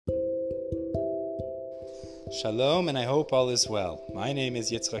Shalom, and I hope all is well. My name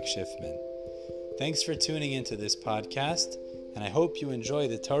is Yitzchak Schiffman. Thanks for tuning into this podcast, and I hope you enjoy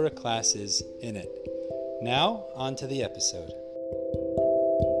the Torah classes in it. Now, on to the episode.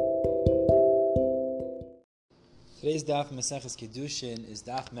 Today's daf Maseches Kiddushin is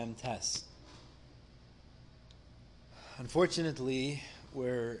daf Mem Tes. Unfortunately,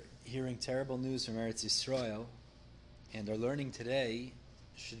 we're hearing terrible news from Eretz Yisrael, and our learning today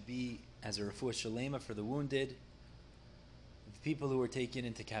should be as a refuah shalema for the wounded. The people who were taken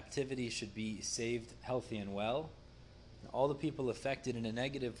into captivity should be saved healthy and well. And all the people affected in a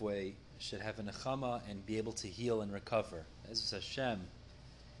negative way should have a nechama and be able to heal and recover. As Hashem,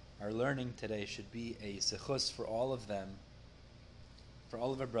 our learning today should be a sechus for all of them, for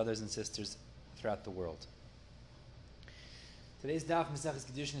all of our brothers and sisters throughout the world. Today's daf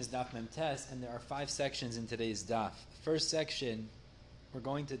Maseches Kiddushin is daf Mem Tes, and there are 5 sections in today's daf. The first section, we're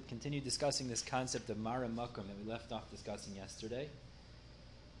going to continue discussing this concept of makom that we left off discussing yesterday.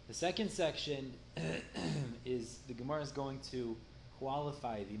 The second section is the Gemara is going to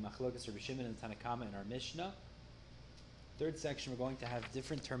qualify the machlokas Rabbi Shimon and Tanna Kama in our Mishnah. Third section, we're going to have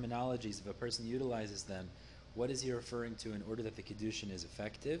different terminologies. If a person utilizes them, what is he referring to in order that the Kiddushin is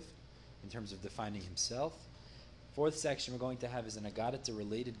effective in terms of defining himself? Fourth section we're going to have is an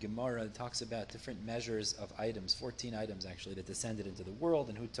Agadata-related Gemara that talks about different measures of items, 14 items actually, that descended into the world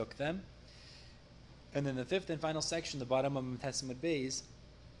and who took them. And then the fifth and final section, the bottom of Tesimud Beis,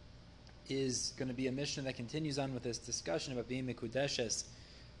 is going to be a Mishnah that continues on with this discussion about being Mekudeshes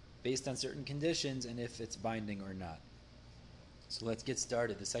based on certain conditions and if it's binding or not. So let's get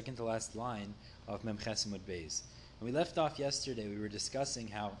started. The second to last line of Mem Tesimud Beis. When we left off yesterday, we were discussing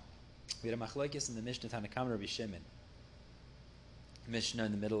how we had a machlokes in the Mishnah Tanna Kama Rabbi Shimon. Mishnah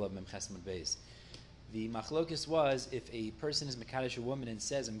in the middle of Mem Tesimud Beis. The machlokes was if a person is mekadesh a woman and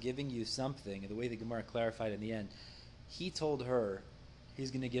says, "I'm giving you something," and the way the Gemara clarified in the end, he told her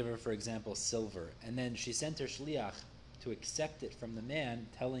he's going to give her, for example, silver, and then she sent her shliach to accept it from the man,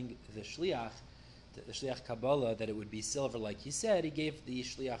 telling the shliach Kabbalah, that it would be silver, like he said. He gave the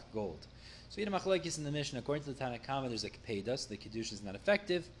shliach gold. So we had a machlokes in the Mishnah. According to the Tanna Kama, there's a kpeda, so the Kiddushin is not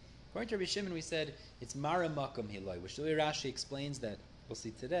effective. According to Rabbi Shimon, we said it's makom hiloi, which the way Rashi explains that, we'll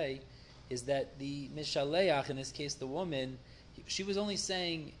see today, is that the mishaleach, in this case the woman, she was only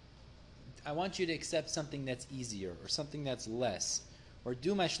saying, I want you to accept something that's easier, or something that's less, or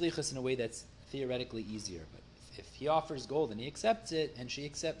do my shlichus in a way that's theoretically easier. But if he offers gold and he accepts it, and the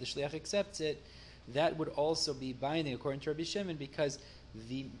shliach accepts it, that would also be binding, according to Rabbi Shimon, because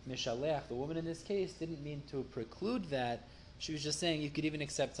the mishaleach, the woman in this case, didn't mean to preclude that. She was just saying you could even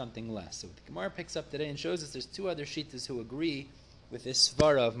accept something less. So the Gemara picks up today and shows us there's 2 other shittas who agree with this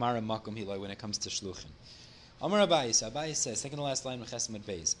svara of makom hiloi when it comes to shluchin. Amar Abai says, second to last line of Tesimud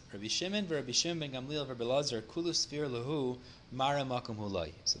Beis, Rabbi Shimon ben Gamliel Rabbi Lazar kulu sfir lahu makom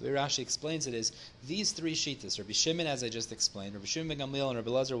hiloi. So the way Rashi explains it is these 3 shittas, Rabbi Shimon, as I just explained, Rabbi Shimon ben Gamliel and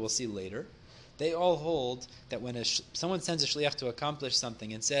Rabbi Lazar, we'll see later. They all hold that when someone sends a shliach to accomplish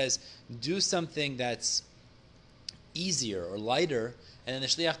something and says, do something that's easier or lighter, and then the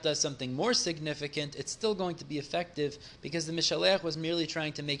shliach does something more significant, it's still going to be effective because the mishaleach was merely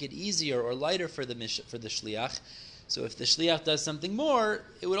trying to make it easier or lighter for the shliach. So if the shliach does something more,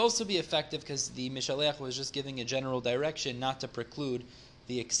 it would also be effective because the mishaleach was just giving a general direction not to preclude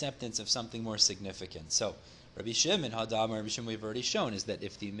the acceptance of something more significant. So Rabbi Shimon, Rabbi Shimon we've already shown, is that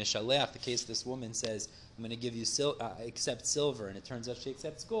if the mishaleach, the case this woman says, I'm going to give you accept silver, and it turns out she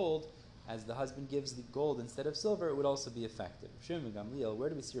accepts gold, as the husband gives the gold instead of silver, it would also be effective. Shimon ben Gamliel, where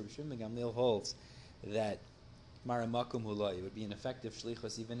do we see Rabbi Shimon ben Gamliel holds that makom hiloi, it would be an effective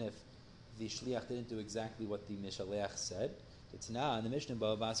shlichus even if the shliach didn't do exactly what the mishaleach said? It's now, and the Mishnah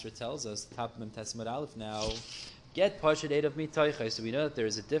Bava Basra tells us, top Mem Tesimud Aleph now, get pashat eid of mitoichai. So we know that there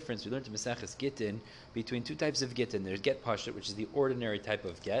is a difference. We learned in Maseches Gittin between 2 types of gittin. There's get pashat, which is the ordinary type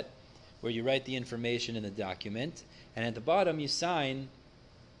of get, where you write the information in the document, and at the bottom you sign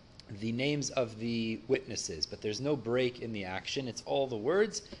the names of the witnesses, but there's no break in the action. It's all the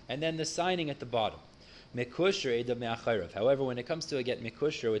words, and then the signing at the bottom. Mekusher edav me'achayrav. However, when it comes to a get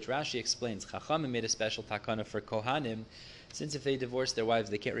mekusher, which Rashi explains, Chachamim made a special takana for Kohanim, since if they divorce their wives,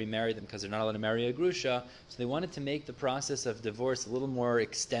 they can't remarry them because they're not allowed to marry a grusha, so they wanted to make the process of divorce a little more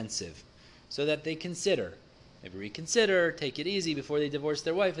extensive, so that they maybe reconsider, take it easy before they divorce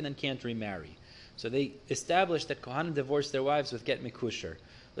their wife and then can't remarry. So they established that Kohanim divorced their wives with get mekusher.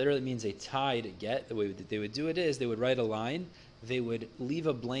 Literally means a tied get. The way they would do it is they would write a line, they would leave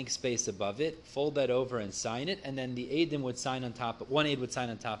a blank space above it, fold that over and sign it, and then the Eidim would sign on top, one Eid would sign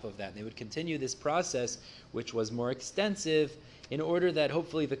on top of that. And they would continue this process, which was more extensive, in order that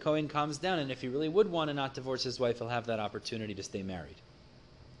hopefully the Kohen calms down, and if he really would want to not divorce his wife, he'll have that opportunity to stay married.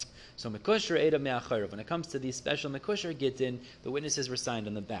 So mekusher eda me'acharav. When it comes to these special mekusher gittin, the witnesses were signed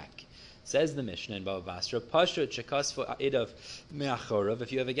on the back. Says the Mishnah in Bava Basra, pashut shekasfu edav me'acharav.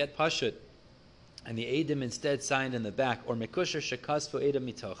 If you have a get pashut, and the edim instead signed in the back, or mekusher shekasfu edav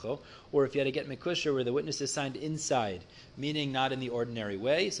mitocho, or if you had to get mekusher where the witnesses signed inside, meaning not in the ordinary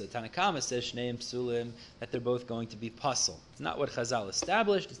way. So Tanna Kama says shneim psulim, that they're both going to be pasul. It's not what Chazal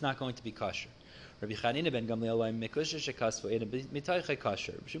established. It's not going to be kosher. Rabbi Chanina ben Gamliel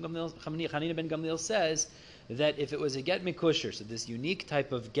ben Gamliel says that if it was a get mikusher, so this unique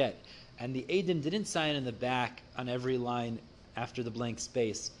type of get, and the edim didn't sign in the back on every line after the blank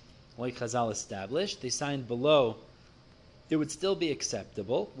space, like Chazal established, they signed below, it would still be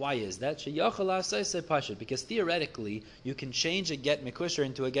acceptable. Why is that? Because theoretically, you can change a get mikusher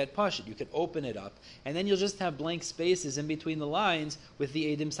into a get pashut. You could open it up, and then you'll just have blank spaces in between the lines with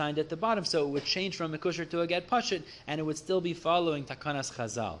the edim signed at the bottom. So it would change from mikusher to a get pashut, and it would still be following takanas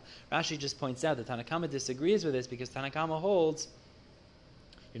Chazal. Rashi just points out that Tanna Kama disagrees with this because Tanna Kama holds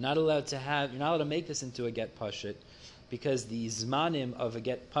you're not allowed to make this into a get pashut, because the zmanim of a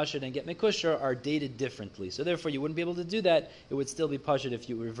get pashut and get mekusher are dated differently. So therefore you wouldn't be able to do that. It would still be pashut if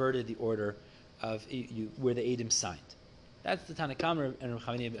you reverted the order of where the edim signed. That's the Tanna Kama and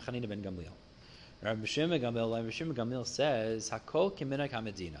Chanina ben Gamliel. Rabbi Shimon Gamliel says, Hakol kiminag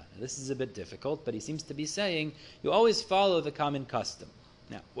hamedina. This is a bit difficult, but he seems to be saying you always follow the common custom.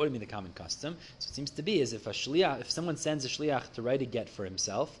 Now, what do you mean the common custom? So it seems to be as if if someone sends a shliach to write a get for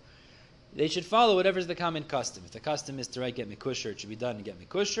himself, they should follow whatever's the common custom. If the custom is to write get mikusher, it should be done in get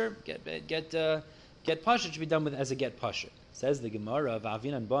mikusher. Get pashut should be done with as a get pashut. Says the Gemara of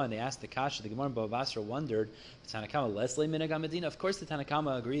Avin and Ba, and they asked the Kasha. The Gemara in Bava Basra wondered, Tanna Kama Leslie minhag hamedina. Of course, the Tanna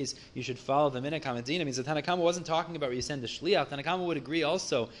Kama agrees you should follow the minhag hamedina. Means the Tanna Kama wasn't talking about where you send the shliach. Tanna Kama would agree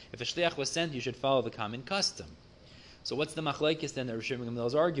also if a shliach was sent, you should follow the common custom. So what's the machlekes then that Rosh Gamliel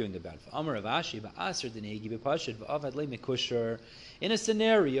is arguing about? In a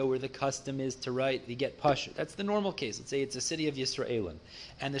scenario where the custom is to write the get pashut, that's the normal case. Let's say it's a city of Yisraelim,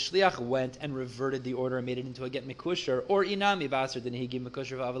 and the shliach went and reverted the order and made it into a get mikusher, or inami v'asr d'nehigi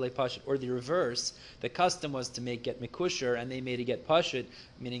mikusher v'avalei pashut, or the reverse. The custom was to make get mikusher, and they made a get pashut,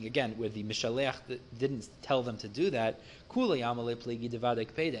 meaning again where the mishaleach didn't tell them to do that.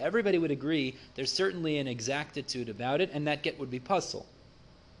 Everybody would agree there's certainly an exactitude about it, and that get would be puzzle.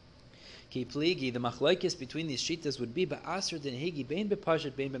 Ki pligi, the machlokes between these shitas would be ba'asr denehigi bein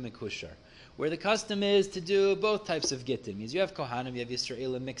bepashat bein b'mekusher, where the custom is to do both types of gittin. Means you have kohanim, you have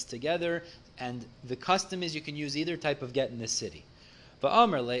Yisraelim mixed together, and the custom is you can use either type of get in the city.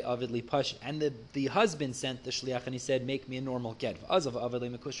 Va'amar le avid li pashat, and the husband sent the shliach and he said, make me a normal get. Va'azav avid li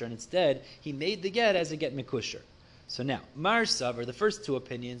mekusher, and instead he made the get as a get mekusher. So now, Mar Savar, the first two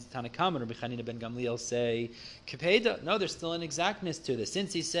opinions, Tanna Kama and Rabbi Chanina ben Gamliel say, Kepeda, no, there's still an exactness to this.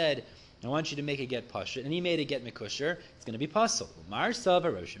 Since he said, I want you to make a get pashut, and he made a get mekusher, it's going to be pasul. Mar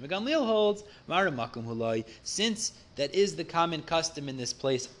Savar, Rabbi Shimon Gamliel holds, Mar makom hulai, since that is the common custom in this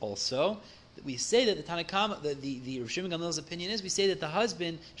place also, we say that the Tanna Kama, the Rabbi Shimon Gamliel's opinion is, we say that the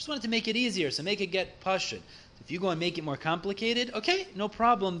husband just wanted to make it easier, so make a get pashut. If you go and make it more complicated, okay, no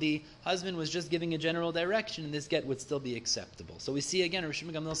problem. The husband was just giving a general direction, and this get would still be acceptable. So we see again, Rabbi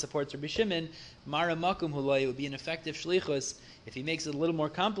Shimon Gamliel supports Rabbi Shimon. Mara makom hulai would be an effective shlichus if he makes it a little more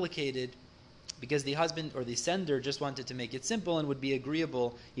complicated, because the husband or the sender just wanted to make it simple and would be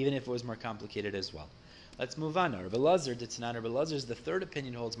agreeable even if it was more complicated as well. Let's move on now. Rabbi Lazar, Rabbi Lazar's the third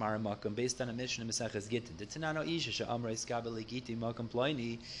opinion holds Mara makom based on a mission of Maseches Gittin.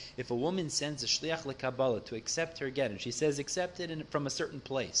 If a woman sends a shliach lekabbalah to accept her get, and she says accept it from a certain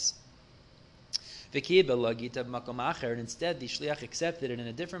place, and instead the shliach accepted it in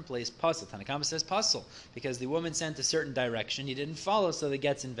a different place, pasul. Tanna Kama says pasul, because the woman sent a certain direction, he didn't follow, so the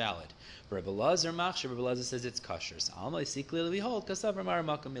get's invalid. Rabbi Lazar says it's kosher. So Alma see clearly, behold, kasav Mara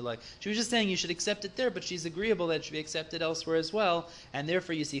makom milai. She was just saying you should accept it there, but she's agreeable that it should be accepted elsewhere as well, and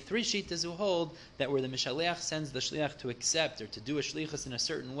therefore you see three shitas who hold that where the mishaleach sends the shliach to accept or to do a shlichus in a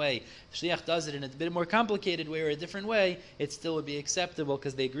certain way, if shliach does it in a bit more complicated way or a different way, it still would be acceptable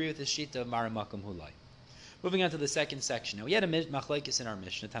because they agree with the shita of Mara makom hulai. Moving on to the second section. Now we had a machlokes in our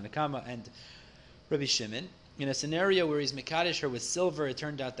Mishnah, Tanna Kama and Rabbi Shimon. In a scenario where he's mekadesh her with silver, it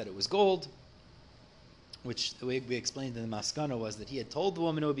turned out that it was gold, which the way we explained in the Maskana was that he had told the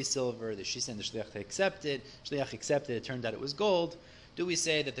woman it would be silver, that she sent the shliach to accept it. Shliach accepted it, turned out it was gold. Do we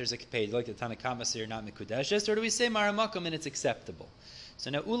say that there's a kaped, like the Tanna Kama say, you're not mikudeshes, or do we say Mara makom and it's acceptable? So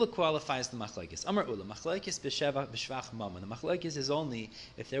now Ula qualifies the machlokes. Amar Ula, machlokes b'shvach mamon. The machlokes is only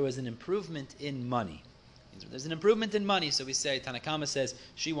if there was an improvement in money. There's an improvement in money, so we say, Tanakama says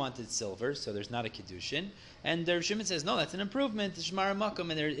she wanted silver, so there's not a Kiddushin. And Rav Shimon says, no, that's an improvement, the Shmar makom,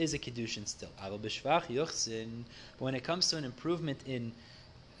 and there is a Kiddushin still. Aval b'shvach yuchsin. But when it comes to an improvement in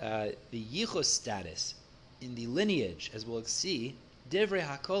the yichus status, in the lineage, as we'll see, divrei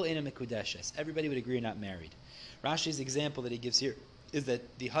hakol eina mekudeshes. Everybody would agree you're not married. Rashi's example that he gives here is that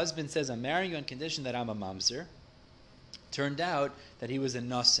the husband says, I'm marrying you on condition that I'm a mamzer. Turned out that he was a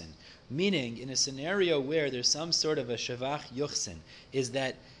nosin. Meaning, in a scenario where there's some sort of a shvach yuchsin, is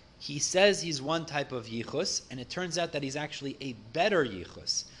that he says he's one type of yichus, and it turns out that he's actually a better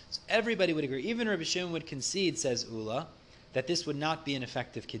yichus. So everybody would agree. Even Rabbi Shimon would concede, says Ula, that this would not be an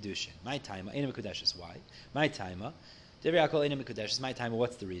effective Kiddushin. My time, Eina Mekudeshes. Why? My time, my time.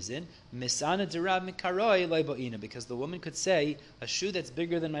 What's the reason? Misana derab mikaroi loiboina, because the woman could say, a shoe that's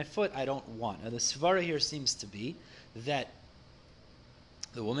bigger than my foot, I don't want. Now the svara here seems to be that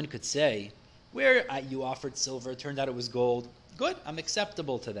the woman could say, where you offered silver, it turned out it was gold. Good, I'm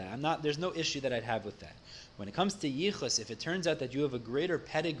acceptable to that. There's no issue that I'd have with that. When it comes to yichus, if it turns out that you have a greater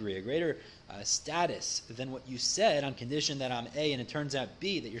pedigree, a greater status than what you said on condition that I'm A and it turns out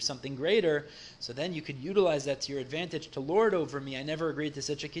B, that you're something greater, so then you could utilize that to your advantage to lord over me. I never agreed to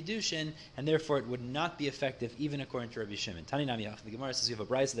such a Kiddushin, and therefore it would not be effective even according to Rabbi Shimon. Tani Nami, the Gemara says you have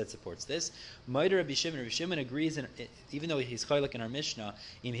a brisa that supports this. Moeder Rabbi Shimon agrees, even though he's chaylik in our Mishnah,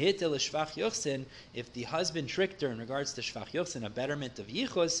 im hite l'shvach yuchsin, if the husband tricked her in regards to shvach yuchsin, a betterment of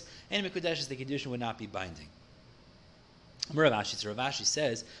yichus, and mekudeshes, the Kiddushin would not be binding. Rav Ashi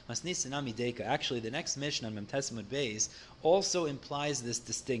says, actually the next Mishnah on Memtesimud Beis also implies this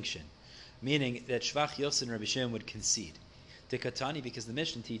distinction, meaning that shvach yuchsin Rabbi Shimon would concede. Dekatani, because the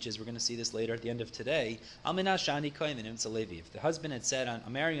Mishnah teaches, we're going to see this later at the end of today, it's a Levi. If the husband had said,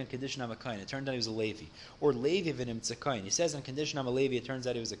 I'm marrying on condition I'm a kohen, it turned out he was a Levi. Or Levi v'nimtza kohen. He says on condition I'm a Levi, it turns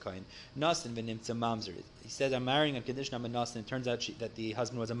out he was a kohen. Nasin v'nimtza mamzer. He said I'm marrying on condition I'm a nasin, it turns out that the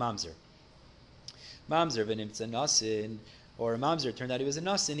husband was a mamzer. Mamzer v'nimtza nasin. Or a mamzer, turned out he was a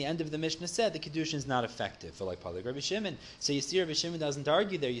nasin. The end of the Mishnah said the Kiddushin is not effective for like Rabbi Shimon. So you see Rabbi Shimon doesn't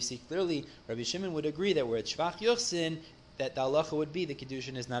argue there. You see clearly Rabbi Shimon would agree that where it's shvach yuchsin, that the halacha would be the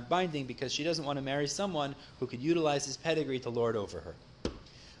Kiddushin is not binding because she doesn't want to marry someone who could utilize his pedigree to lord over her.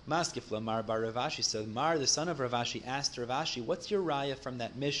 Maskifla Mar bar Rav Ashi. So Mar, the son of Rav Ashi, asked Rav Ashi, what's your raya from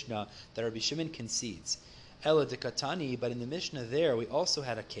that Mishnah that Rabbi Shimon concedes? Ela de Katani, but in the Mishnah there we also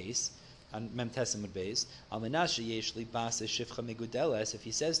had a case on Memtesimud Beis, Al Menashe Yeshli Basa Shivcha Megudeles.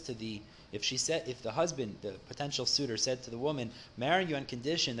 If the husband, the potential suitor, said to the woman, marry you on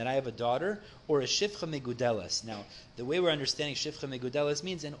condition that I have a daughter, or a Shivcha Megudeles. Now, the way we're understanding Shivcha Megudeles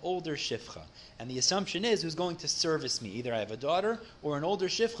means an older Shivcha. And the assumption is who's going to service me. Either I have a daughter, or an older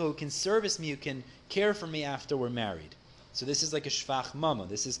Shivcha who can service me, who can care for me after we're married. So this is like a shvach mamon.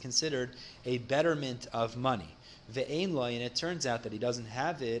 This is considered a betterment of money. Ve'ein lo, and it turns out that he doesn't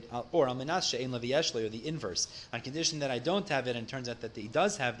have it, or al menas she'ein lo v'yesh lo, or the inverse, on condition that I don't have it, and it turns out that he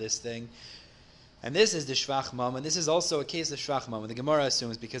does have this thing. And this is the shvach mamon. This is also a case of shvach mamon. The Gemara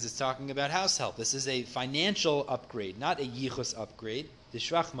assumes because it's talking about house help. This is a financial upgrade, not a yichus upgrade. The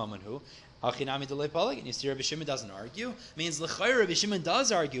shvach mamon who. And you see Rabbi Shimon doesn't argue. Means l'chayr Rabbi Shimon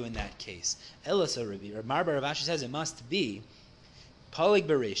does argue in that case. Elasa Rabbi Marbar Rav Ashi says it must be Palig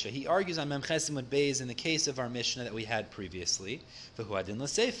Beresha. He argues on Mem Chesimud Beis in the case of our Mishnah that we had previously. V'huadin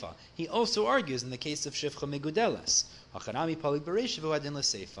l'seifa. He also argues in the case of Shivcha Megudeles. Hacharami Palig Beresha v'huadin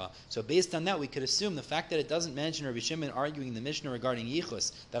l'seifa. So based on that, we could assume the fact that it doesn't mention Rabbi Shimon arguing in the Mishnah regarding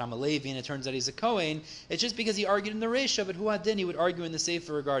Yichus, that I'm a Levi and it turns out he's a Kohen, it's just because he argued in the Resha, but huadin he would argue in the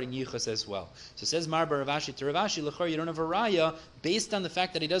Seifa regarding Yichus as well. So says Marbar Rav Ashi to Rav Ashi, l'chor you don't have a raya based on the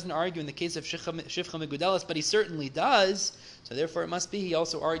fact that he doesn't argue in the case of Shivcha Megudeles, but he certainly does. So therefore it must be he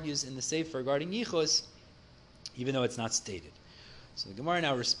also argues in the Seifa regarding Yichus, even though it's not stated. So the Gemara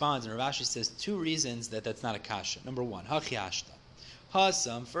now responds, and Rav Ashi says two reasons that that's not a kasha. Number one, hachi ashta.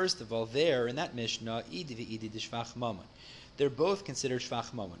 Hasam, first of all, there in that Mishnah, idi v'idi d'shvach mamon. They're both considered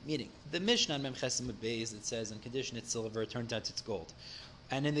shvach mamon, meaning the Mishnah on Mem Chesimud Beis that says on condition it's silver, it turns out it's gold.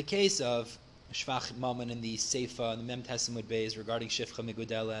 And in the case of shvach mamon in the Seifa, and the Mem Chesimud Beis regarding Shivcha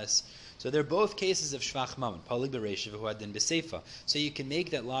Megudeles, so they're both cases of shvach mamon, palig b'reisha v'huadin b'seifa. So you can make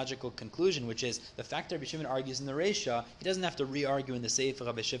that logical conclusion, which is the fact that Rabbi Shimon argues in the Reisha, he doesn't have to re-argue in the Seifa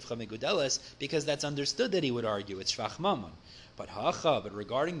Rabbi Shivcha Megudeles because that's understood that he would argue it's shvach mamon. But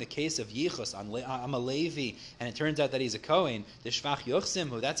regarding the case of Yichus, I'm a Levi, and it turns out that he's a Kohen, the shvach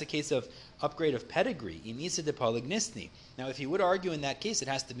yuchsim, that's a case of upgrade of pedigree. Imisa de palignisni. Now, if he would argue in that case, it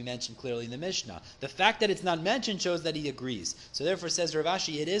has to be mentioned clearly in the Mishnah. The fact that it's not mentioned shows that he agrees. So therefore, says Rav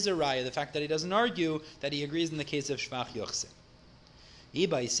Ashi, it is a raya. The fact that he doesn't argue that he agrees in the case of shvach yuchsim.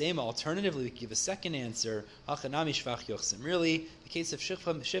 Iba Yisema, alternatively, we could give a second answer. Achanami shvach yuchsin. Really, the case of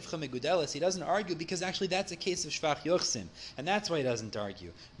shivcha megudelis, he doesn't argue because actually that's a case of shvach yuchsin, and that's why he doesn't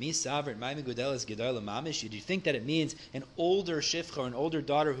argue. Mi savert my megudelis gedola mamish. Do you think that it means an older shivcha or an older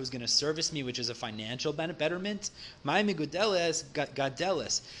daughter who's going to service me, which is a financial betterment? My megudelis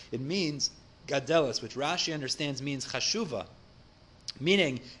gadelis. It means gadelis, which Rashi understands means chashuva.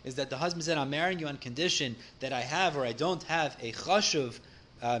 Meaning is that the husband said, I'm marrying you on condition that I have or I don't have a chashuv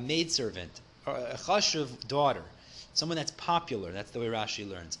maidservant, or a chashuv daughter, someone that's popular. That's the way Rashi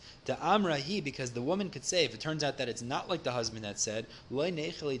learns. The amrahi, because the woman could say, if it turns out that it's not like the husband that said, Loi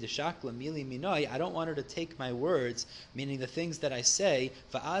necheli deshakla mili minoi, I don't want her to take my words, meaning the things that I say,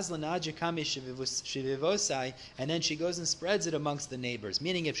 va'az lanaja kami shivivosai, and then she goes and spreads it amongst the neighbors.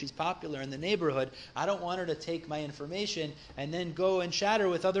 Meaning if she's popular in the neighborhood, I don't want her to take my information and then go and chatter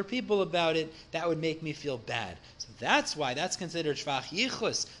with other people about it. That would make me feel bad. So that's why that's considered shvach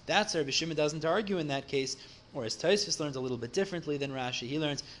yichus. That's why Rabbi Shimon doesn't argue in that case. Whereas Tosfos learns a little bit differently than Rashi. He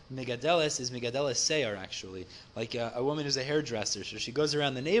learns megadelis is megadelis seir, actually. Like a woman who's a hairdresser. So she goes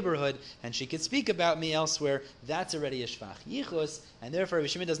around the neighborhood and she could speak about me elsewhere. That's already a shvach yichus. And therefore Rabbi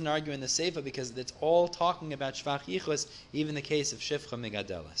Shimon doesn't argue in the Seifa because it's all talking about shvach yichus, even the case of shivcha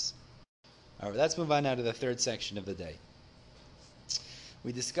megadelis. All right, let's move on now to the third section of the day.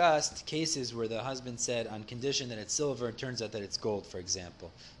 We discussed cases where the husband said on condition that it's silver, it turns out that it's gold, for example.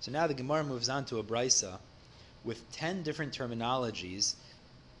 So now the Gemara moves on to a brisa with 10 different terminologies,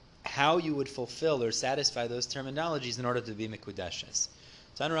 how you would fulfill or satisfy those terminologies in order to be mikudeshes.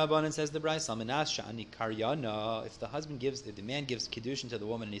 Tan Rabbanan says the brayso, if the man gives Kiddushin to the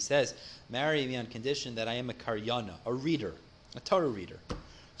woman and he says, marry me on condition that I am a karyana, a reader, a Torah reader.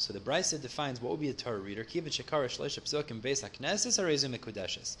 So the brayso defines what would be a Torah reader.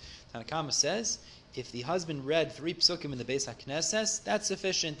 Tanakama says, if the husband read 3 psukim in the Beis HaKnesses, that's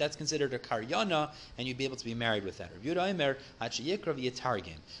sufficient. That's considered a karyana, and you'd be able to be married with that. No,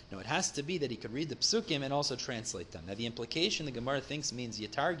 it has to be that he could read the psukim and also translate them. Now, the implication the Gemara thinks means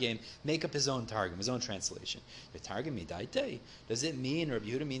Yetargim, make up his own targum, his own translation. Yetargim midaitei. Does it mean, or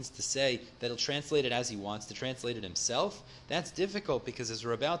Rabbi Yehuda means to say that he'll translate it as he wants, to translate it himself? That's difficult because, as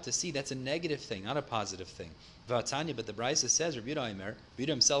we're about to see, that's a negative thing, not a positive thing. But the Brisa says, Rabbi Yehuda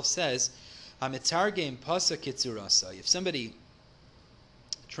himself says, if somebody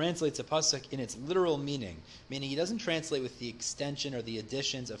translates a pasuk in its literal meaning he doesn't translate with the extension or the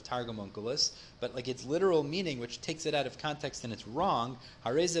additions of Targum Onkelos, but like its literal meaning, which takes it out of context and it's wrong,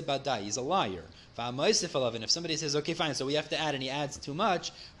 hareze badai, he's a liar. And if somebody says, okay, fine, so we have to add, and he adds too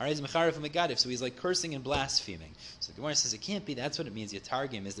much, hareze mecharif megadif, so he's like cursing and blaspheming. So the Gemara says it can't be. That's what it means.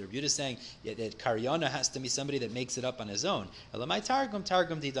 Yatargim is the Rebbe saying that karyana has to be somebody that makes it up on his own. Elamai targum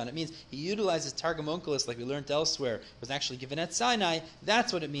didan. It means he utilizes Targum Onkelos like we learned elsewhere. It was actually given at Sinai.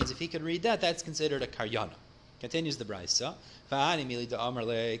 That's what it means. If he could read that, that's considered a karyana. Continues the brayso.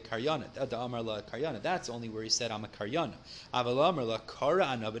 That's only where he said I'm a karyana.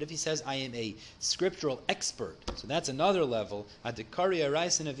 But if he says I am a scriptural expert, so that's another level. Until he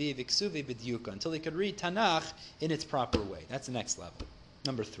could read Tanakh in its proper way. That's the next level.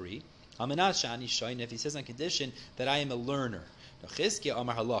 Number 3. If he says on condition that I am a learner.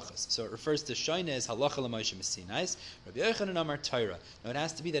 So it refers to Shoyne as halacha l'Moshe Messinais. Rabbi Yochanan Amar Torah. Now it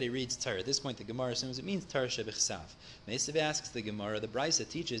has to be that he reads Torah. At this point, the Gemara assumes it means Torah shebichsav. Mesav asks the Gemara. The Brisa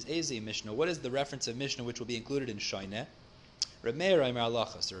teaches Ezi Mishnah. What is the reference of Mishnah which will be included in Shoyne? Rabbi Meir Amar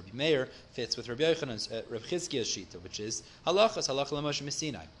halacha. So Rabbi Meir fits with Rabbi Yochanan's Rabbi Chizkiya's shita, which is halacha l'Moshe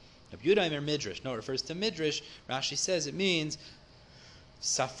Messinai. Rabbi Yehuda Amar Midrash. No, it refers to Midrash. Rashi says it means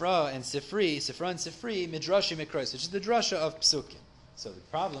Safra and Sifri, Midrashi Mikros, which is the drasha of Psukim. So the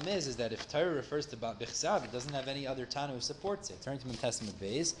problem is that if Torah refers to Bichsav, it doesn't have any other Tana who supports it. Turn to Testament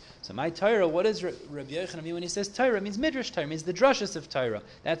Beis. So my Torah, what does Rabbi Yochanan mean when he says Torah? It means Midrash Torah, it means the drashas of Torah.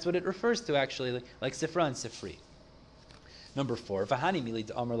 That's what it refers to actually, like Sifra and Sifri. Number 4, Vahani Mili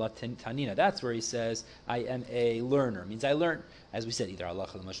Amar La Tanina. That's where he says, I am a learner. It means I learn, as we said, either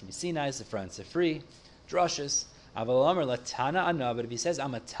halacha l'Moshe Messinai, Sifra and Sifri, drashas. But if he says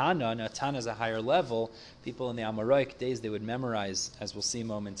I'm a Tana, now Tana is a higher level. People in the Amoraic days, they would memorize, as we'll see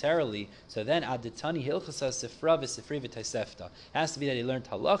momentarily. So then, Aditani Hilchasa Sifra v'Sifri v'Taisefta. It has to be that he learned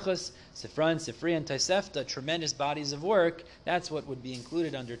halachas, Sifra and Sifri and Taisefta, tremendous bodies of work. That's what would be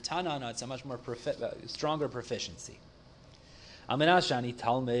included under Tana. It's a much more stronger proficiency. Amenashani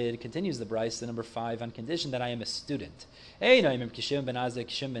Talmud continues the brayso number 5 on condition that I am a student. So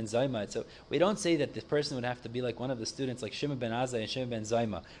we don't say that this person would have to be like one of the students like Shimon ben Azai and Shimon ben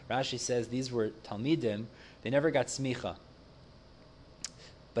Zayma. Rashi says these were Talmidim. They never got smicha.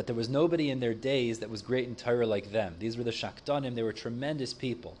 but there was nobody in their days that was great in Torah like them. These were the Shaktanim. They were tremendous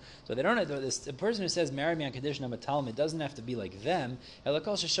people. So they don't have this. A person who says, marry me on condition I'm a Talmud, doesn't have to be like them. As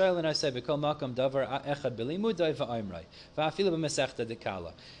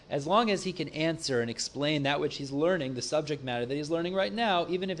long as he can answer and explain that which he's learning, the subject matter that he's learning right now,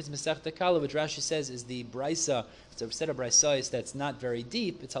 even if it's Masechta Kala, which Rashi says is the Brisa, it's a set of Brisais that's not very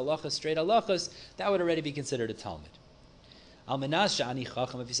deep, it's halachas, straight halachas, that would already be considered a Talmud.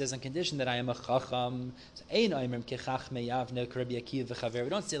 If he says on condition that I am a chacham, we don't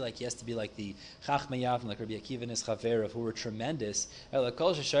say like he has to be like the chachmei Yavne, like Rabbi Akiva and his chaver, who were tremendous. As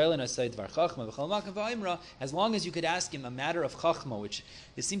long as you could ask him a matter of chachma, which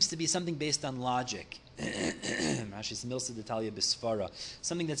it seems to be something based on logic,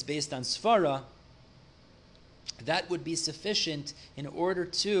 something that's based on svara, that would be sufficient in order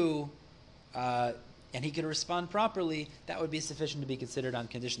to. And he could respond properly, that would be sufficient to be considered on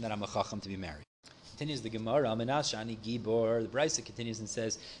condition that I'm a chacham to be married. Continues the Gemara, Amenashani Gibor. The Brisa continues and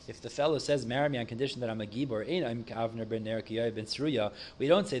says, if the fellow says, marry me on condition that I'm a Gibor, Avner ben Ner ki Yoav ben Tzruya, we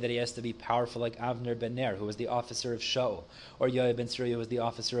don't say that he has to be powerful like Avner ben Ner, who was the officer of Shaul, or Yoav ben Tzruya, who was the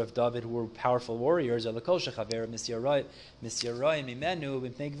officer of David, who were powerful warriors, or Lakol Shechaver Misyarai Mimenu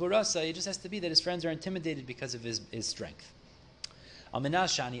B'mnei Gvurasa. It just has to be that his friends are intimidated because of his strength.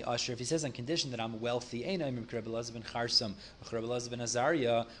 Shani Asher, if he says on condition that I'm wealthy, we don't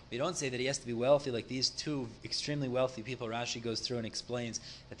say that he has to be wealthy like these two extremely wealthy people. Rashi goes through and explains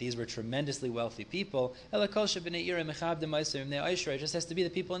that these were tremendously wealthy people. It just has to be the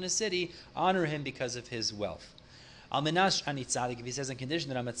people in the city honor him because of his wealth. If he says on condition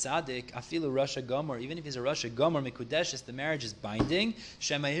that I'm a tzaddik, afilu Rasha Gomer, even if he's a Rasha Gomer, mikudeshes, the marriage is binding.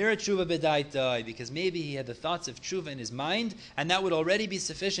 Shemahir tshuva b'daitai, because maybe he had the thoughts of tshuva in his mind, and that would already be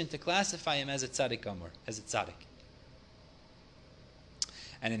sufficient to classify him as a tzaddik Gomer, as a tzaddik.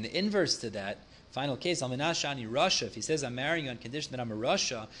 And in the inverse to that, final case, Al-Menashani Rasha, if he says I'm marrying you on condition that I'm a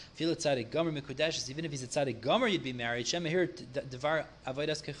Rasha, feel tzaddik gomer mikudeshes, even if he's a tzaddik gomer, you'd be married. Shemahir devar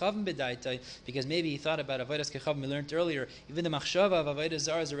avodas kechavim b'daitai, because maybe he thought about avodas kechavim we learned earlier. Even the machshava of avodas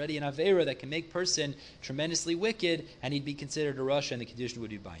zar is already an avera that can make person tremendously wicked, and he'd be considered a Rasha, and the Kiddushin would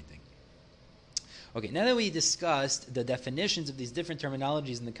be binding. Okay, now that we discussed the definitions of these different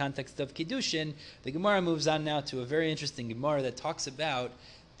terminologies in the context of Kiddushin, the Gemara moves on now to a very interesting Gemara that talks about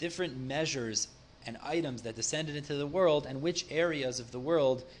different measures and items that descended into the world and which areas of the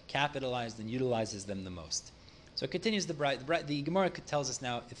world capitalized and utilizes them the most. So it continues, the Gemara tells us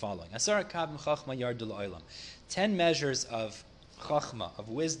now the following. 10 measures of chachma, of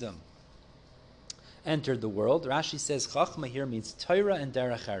wisdom, entered the world. Rashi says chachma here means Torah and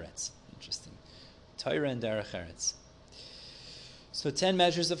derech eretz. Interesting. Torah and derech eretz. So 10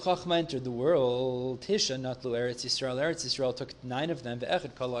 measures of Chachma entered the world. Tisha natlu Eretz Yisrael. Eretz Yisrael took 9 of them.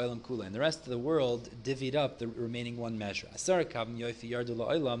 Ve'echad kol ha'olam kula. And the rest of the world divvied up the remaining 1 measure. Asar kavim yofi yardu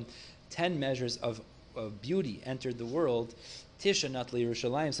la'olam. 10 measures of beauty entered the world. Tisha natlu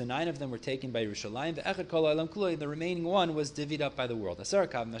Yerushalayim. So 9 of them were taken by Yerushalayim. Ve'echad kol ha'olam kula. The remaining 1 was divvied up by the world. Asar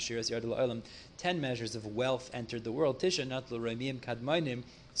kavim ashiras yardu la'olam. 10 measures of wealth entered the world. Tisha natlu Ramim kadmainim.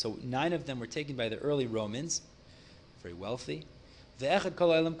 So 9 of them were taken by the early Romans, very wealthy. And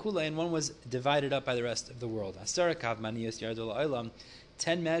 1 was divided up by the rest of the world.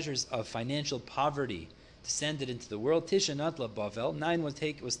 10 measures of financial poverty descended into the world. Tisha natla Bavel. 9 was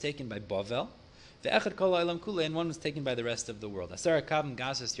taken by Bavel. And 1 was taken by the rest of the world.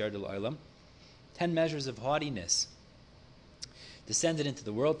 10 measures of haughtiness descended into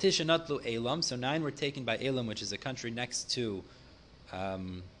the world. Tisha natlu Elam. So 9 were taken by Elam, which is a country next to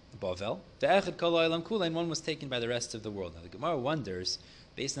Bavel. And 1 was taken by the rest of the world. Now the Gemara wonders,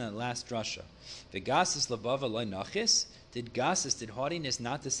 based on that last drasha, did haughtiness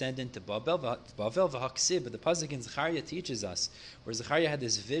not descend into Bavel? But the pasuk in Zechariah teaches us, where Zechariah had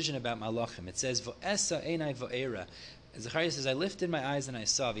this vision about Malachim. It says, Zechariah says, I lifted my eyes and I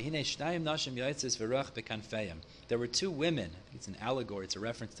saw. There were 2 women, I think it's an allegory, it's a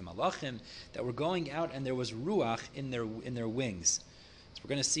reference to Malachim, that were going out, and there was ruach in their wings. So we're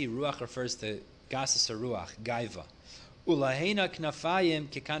going to see ruach refers to gasus ruach, gaiva. Ulahena knafayim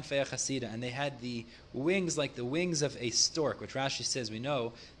kekanfei chasida, and they had the wings like the wings of a stork, which Rashi says we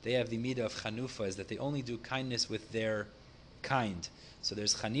know they have the midah of chanufa, is that they only do kindness with their kind. So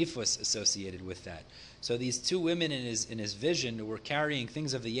there's chanifus associated with that. So these 2 women in his vision were carrying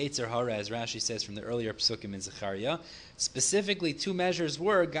things of the Yetzer Hara, as Rashi says from the earlier psukim in Zechariah. Specifically, 2 measures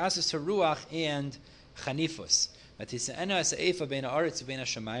were gasus haruach and chanifus. And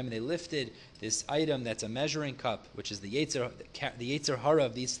they lifted this item that's a measuring cup, which is the Yetzer Hara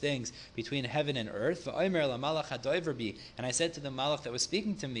of these things between heaven and earth. And I said to the malach that was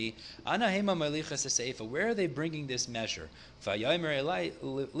speaking to me, where are they bringing this measure? To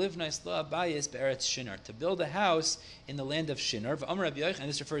build a house in the land of Shinar. And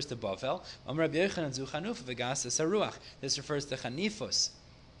this refers to Bavel. This refers to Chanifos,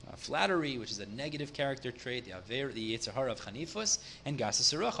 flattery, which is a negative character trait, the Yetzer Hara of Chanifos, and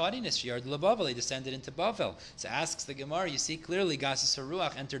Gasas Haruach, haughtiness, Yard Bavel, they descended into Bavel. So asks the Gemara, you see clearly Gasas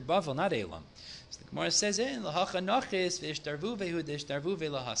Haruach entered Bavel, not Elam. So the Gemara says, initially,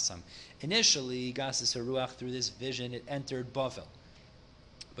 Gasas Haruach, through this vision, it entered Bavel.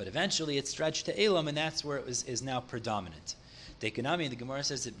 But eventually it stretched to Elam, and that's where it is now predominant. Dekanami, the Gemara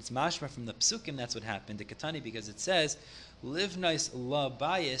says it's mashma from the psukim, that's what happened. The Katani, because it says, Livnais la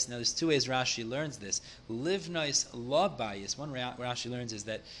bayis. Now there's two ways Rashi learns this. Livnais la bayis. One Rashi learns is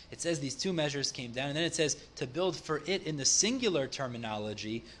that it says these two measures came down, and then it says to build for it, in the singular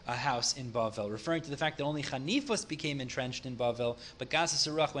terminology, a house in Bavel, referring to the fact that only Chanifos became entrenched in Bavel, but Gasas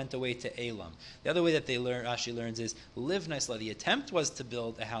Haruach went away to Elam. The other way that Rashi learns is Livnais la. The attempt was to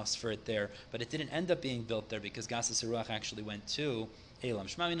build a house for it there, but it didn't end up being built there because Gasas Haruach actually went to Elam.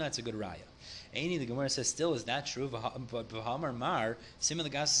 Shmamina, that's a good raya. Aini, the Gemara says, still, is that true? But V'hamar Mar, Siman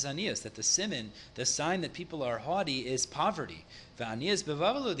L'Gasas Aniyas, that the siman, the sign that people are haughty, is poverty. V'aniyas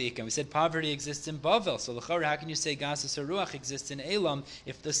B'Vavel Udikam. We said poverty exists in Bavel. So l'chorah, how can you say Gasas Haruach exists in Elam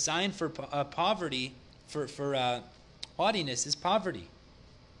if the sign for poverty, for haughtiness, is poverty?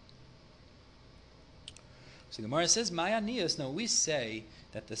 So the Gemara says, Maya Aniyas. No, we say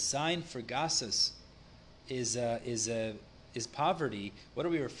that the sign for Gasas is poverty. What are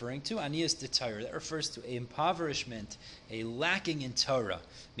we referring to? Aniyas de Torah. That refers to an impoverishment, a lacking in Torah.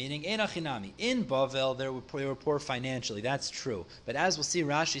 Meaning, Einachinami. In Bavel, they were poor financially. That's true. But as we'll see,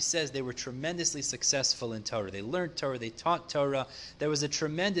 Rashi says they were tremendously successful in Torah. They learned Torah. They taught Torah. There was a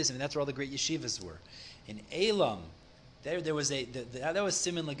tremendous, that's where all the great yeshivas were. In Elam, there was that was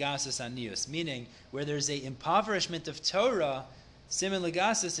Siman L'Gasas Aniyus, meaning where there's a impoverishment of Torah. Siman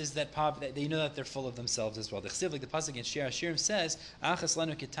L'Gasas is that they know that they're full of themselves as well. The Chsiv, like the pasuk in Shir Hashirim says, "Achas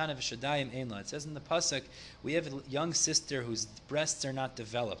lanu ketana v'shadayim einla." It says in the pasuk, we have a young sister whose breasts are not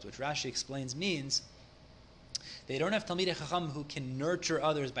developed, which Rashi explains means they don't have Talmidei Chacham who can nurture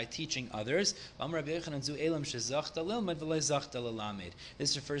others by teaching others.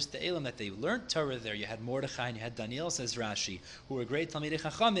 This refers to Elam, that they learned Torah there. You had Mordechai and you had Daniel, says Rashi, who were great Talmidei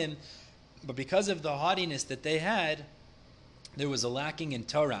Chachamim, but because of the haughtiness that they had, there was a lacking in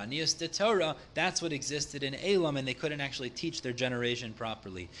Torah. Aniyas de Torah, that's what existed in Elam, and they couldn't actually teach their generation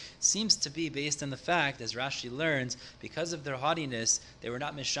properly. Seems to be based on the fact, as Rashi learns, because of their haughtiness, they were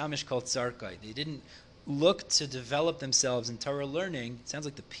not mishamish called tzarkai. They didn't look to develop themselves in Torah learning. It sounds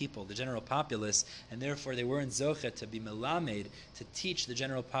like the people, the general populace, and therefore they weren't zochet to be melamed, to teach the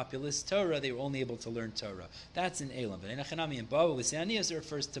general populace Torah. They were only able to learn Torah. That's in Elam. But in Achanami and Bavel, we say Aniyas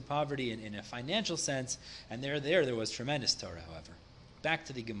refers to poverty in a financial sense, and there was tremendous Torah, however. Back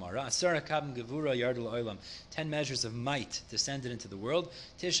to the Gemara. Asara kabim gevura yardul oilam. 10 measures of might descended into the world.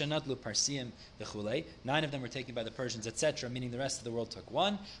 Tisha natlu parsiim v'chulei. 9 of them were taken by the Persians, etc., meaning the rest of the world took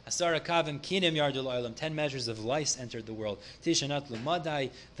 1. Asara kavim kinim yardul oilam. 10 measures of lice entered the world. Tisha natlu madai.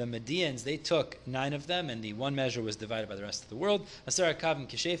 The Medians, they took 9 of them, and the 1 measure was divided by the rest of the world. Asara kavim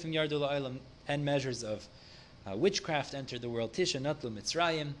kishefim yardul oilam. 10 measures of witchcraft entered the world. Tisha natlu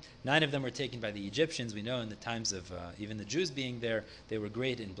Mitzrayim. 9 of them were taken by the Egyptians. We know in the times of even the Jews being there, they were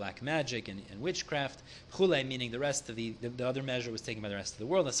great in black magic and witchcraft. Chulei, meaning the rest of the other measure was taken by the rest of the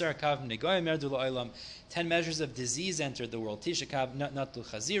world. Asar kav negoyim yardu la'olam. 10 measures of disease entered the world. Tisha kav natlu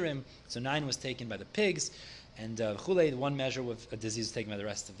chazirim. So 9 was taken by the pigs. And chulei, 1 measure of a disease was taken by the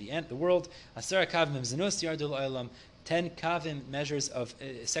rest of the world. Asar kav mimzenus yardu la'olam. 10 kavim, measures of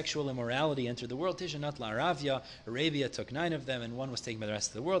sexual immorality, entered the world. Tisha natla Aravia. Arabia took 9 of them, and 1 was taken by the rest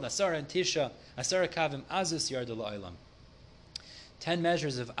of the world. Asara and Tisha. Asara kavim azus yardu la'olam. 10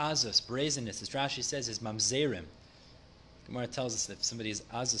 measures of azus, brazenness, as Rashi says, is mamzerim. Gemara tells us that if somebody is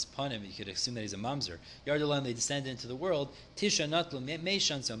azus panim, you could assume that he's a mamzer. Yardu la'olam, they descended into the world. Tisha natlu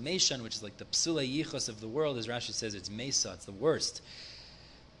meishan, so meishan, which is like the psula yichos of the world, as Rashi says, it's mesa, it's the worst.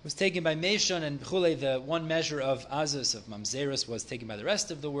 Was taken by Meshon, and Chulei, the 1 measure of Azus, of Mamzerus, was taken by the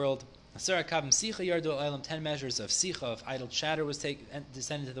rest of the world. Asara Kavim Sicha Yardu Olam, 10 measures of Sicha, of idle chatter, was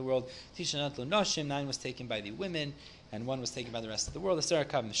descended to the world. Tisha Natlu Noshim, 9 was taken by the women, and 1 was taken by the rest of the world. Asara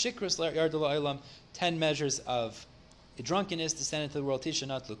Kavim Shikrus Yardu Olam, 10 measures of drunkenness descended to the world. Tisha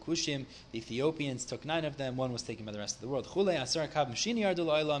Natlu Kushim, the Ethiopians took 9 of them, 1 was taken by the rest of the world. Chulei Asara Kavim Shini Yardu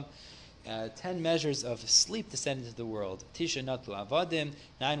Olam, 10 measures of sleep descended into the world. Tisha natlu avadim,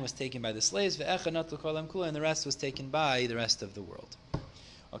 9 was taken by the slaves, ve'echa natlu kolam kula, and the rest was taken by the rest of the world.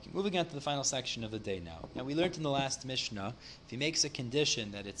 Okay, moving on to the final section of the day now. Now, we learned in the last Mishnah, if he makes a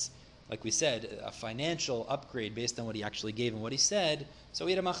condition that it's, like we said, a financial upgrade based on what he actually gave and what he said, so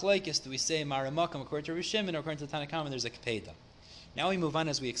we had a machlokes, do we say makom according to Rishim, and according to the Tanna Kamma, there's a kpeda. Now we move on,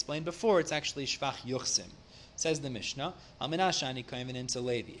 as we explained before, it's actually shvach yuchsin. Says the Mishnah,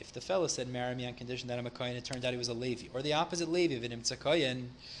 if the fellow said, marry me on condition that I'm a kohen, it turned out he was a Levi, or the opposite Levi, v'nimtza kohen,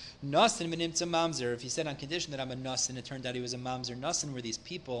 nasin v'nimtza mamzer, if he said on condition that I'm a nasin, it turned out he was a mamzer. Nasin were these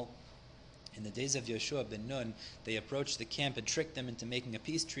people, in the days of Yoshua ben Nun, they approached the camp and tricked them into making a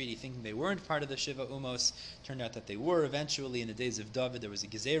peace treaty, thinking they weren't part of the Shiva Umos. Turned out that they were. Eventually, in the days of David, there was a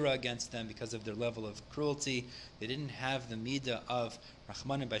gezerah against them because of their level of cruelty. They didn't have the midah of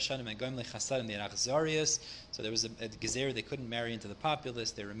Rachman and Baishanim and Goim Lechasadim, the Achzarius. So there was a gezerah they couldn't marry into the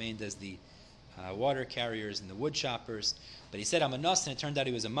populace. They remained as the water carriers and the wood choppers. But he said, I'm a nasin. It turned out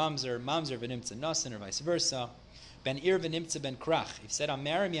he was a mamzer. Mamzer v'nimtza nasin, or vice versa. Ben ir v'nimtza ben krach. He said, I'm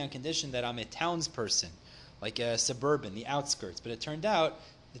marrying me on condition that I'm a townsperson, like a suburban, the outskirts. But it turned out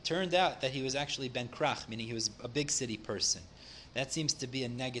that he was actually ben krach, meaning he was a big city person. That seems to be a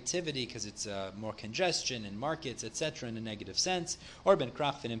negativity because it's more congestion in markets, etc., in a negative sense. Or ben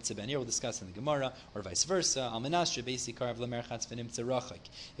krach v'nimtza ben ir, we'll discuss in the Gemara, or vice versa. Al menashe beisi karav lemerchatz v'nimtza rachak.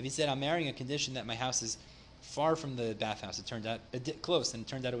 If he said, I'm marrying a condition that my house is far from the bathhouse, it turned out close, and it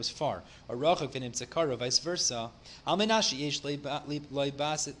turned out it was far. Or rachak v'nimtza karav, vice versa. Al menashe yesh loy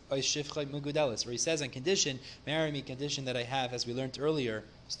basit oy shvach mugudelis, where he says on condition, marry me condition that I have, as we learned earlier.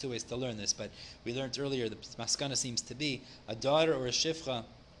 There's 2 ways to learn this, but we learned earlier, the maskana seems to be a daughter or a shifcha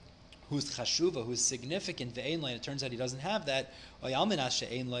who's chashuva, who's significant, ve'ein loy, and it turns out he doesn't have that, or al menashe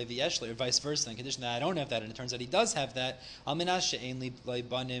ein loy v'yesh loy, or vice versa, on condition that I don't have that, and it turns out he does have that, al menashe ein loy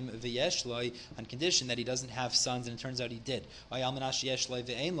banim v'yesh loy, on condition that he doesn't have sons, and it turns out he did, or al menashe yesh loy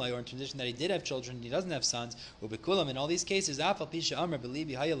ve'ein loy, or in condition that he did have children, and he doesn't have sons, ubekulam, in all these cases, afal pisha amr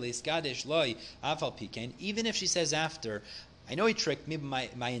belibi haya leiskadesh loy, afal pikein, even if she says after, I know he tricked me,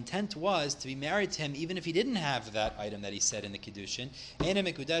 but my intent was to be married to him even if he didn't have that item that he said in the Kiddushin. The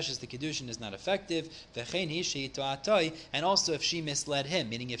Kiddushin is not effective. And also if she misled him,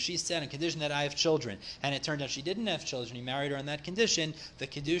 meaning if she said on condition that I have children, and it turned out she didn't have children, he married her on that condition, the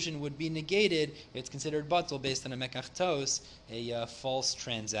Kiddushin would be negated. It's considered batul based on a mekachtos, a false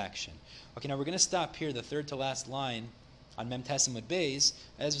transaction. Okay, now we're going to stop here, the third to last line on Mem Tesamud Beis.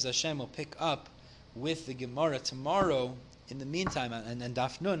 As Hashem will pick up with the Gemara tomorrow. In the meantime, and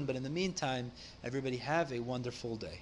Daf Nun, but in the meantime, everybody have a wonderful day.